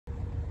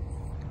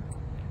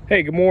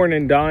Hey, good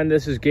morning, Don.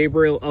 This is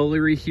Gabriel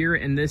O'Leary here,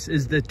 and this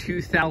is the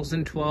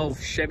 2012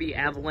 Chevy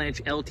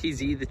Avalanche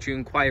LTZ that you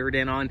inquired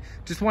in on.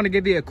 Just want to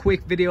give you a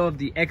quick video of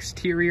the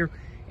exterior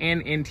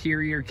and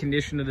interior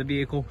condition of the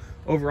vehicle.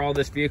 Overall,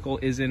 this vehicle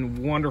is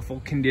in wonderful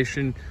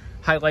condition.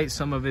 Highlight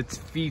some of its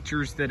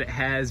features that it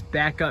has: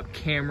 backup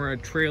camera,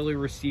 trailer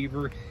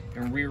receiver,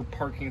 and rear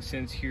parking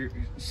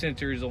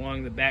sensors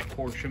along the back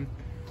portion.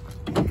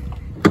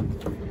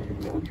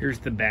 Here's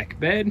the back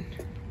bed.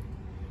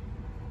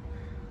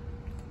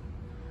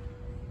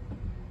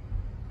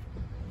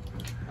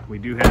 We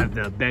do have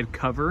the bed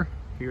cover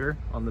here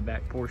on the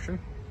back portion.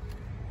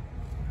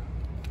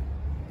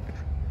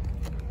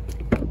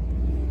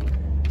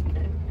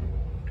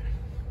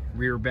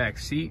 Rear back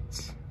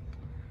seats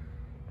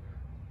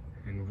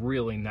in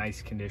really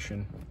nice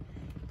condition.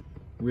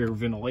 Rear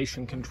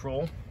ventilation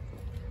control.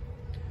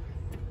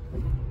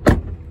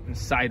 And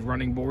side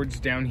running boards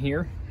down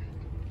here.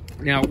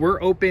 Now we're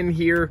open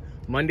here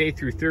Monday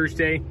through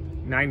Thursday,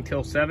 9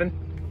 till 7,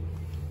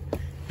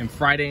 and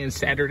Friday and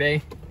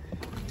Saturday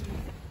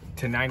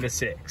to 9 to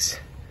 6.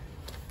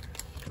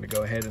 I'm gonna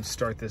go ahead and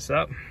start this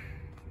up.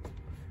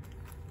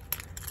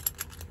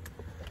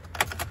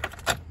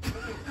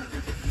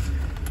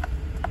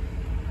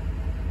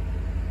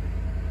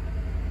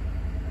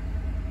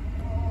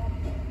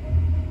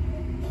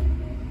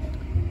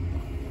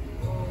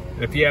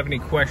 If you have any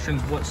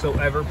questions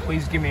whatsoever,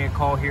 please give me a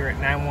call here at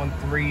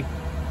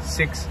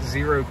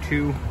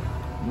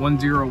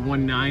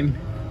 913-602-1019.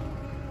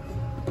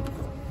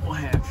 We'll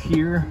have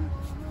here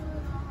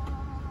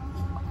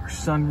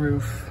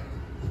sunroof.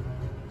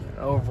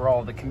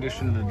 Overall, the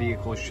condition of the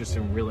vehicle is just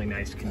in really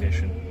nice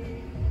condition.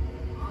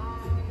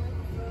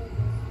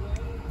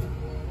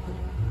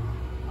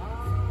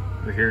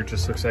 Over here, it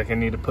just looks like I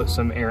need to put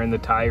some air in the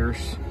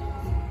tires.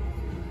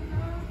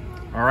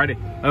 Alrighty,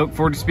 I look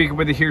forward to speaking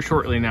with you here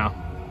shortly now.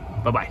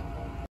 Bye-bye.